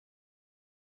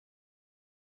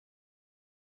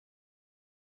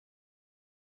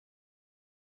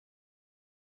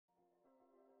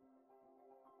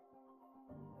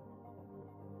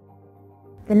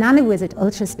The NanoWizard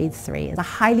ULTRA Speed 3 is a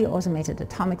highly automated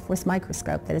atomic force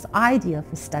microscope that is ideal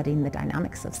for studying the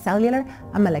dynamics of cellular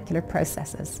and molecular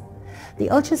processes. The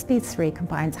ULTRA Speed 3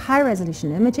 combines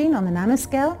high-resolution imaging on the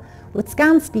nanoscale with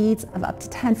scan speeds of up to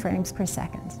 10 frames per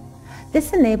second.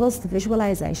 This enables the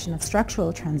visualization of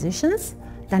structural transitions,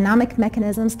 dynamic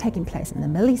mechanisms taking place in the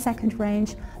millisecond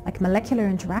range, like molecular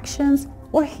interactions,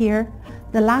 or here,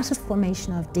 the lattice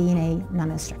formation of DNA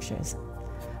nanostructures.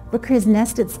 Bruker's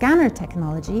nested scanner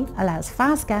technology allows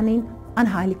fast scanning on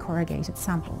highly corrugated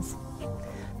samples.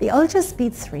 The ULTRA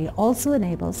Speed 3 also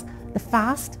enables the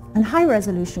fast and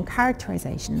high-resolution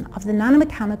characterization of the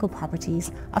nanomechanical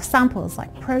properties of samples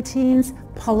like proteins,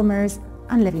 polymers,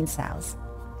 and living cells.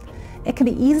 It can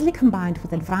be easily combined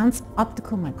with advanced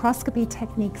optical microscopy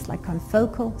techniques like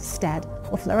confocal, STED,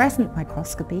 or fluorescent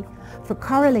microscopy for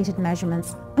correlated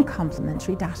measurements and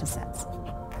complementary datasets.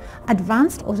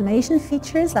 Advanced automation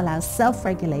features allow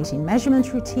self-regulating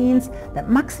measurement routines that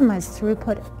maximize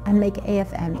throughput and make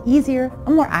AFM easier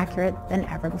and more accurate than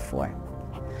ever before.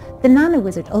 The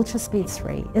NanoWizard ULTRA Speed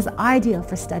 3 is ideal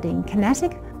for studying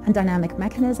kinetic and dynamic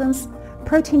mechanisms,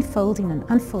 protein folding and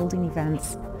unfolding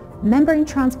events, membrane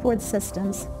transport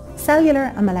systems,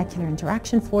 cellular and molecular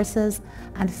interaction forces,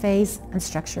 and phase and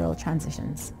structural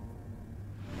transitions.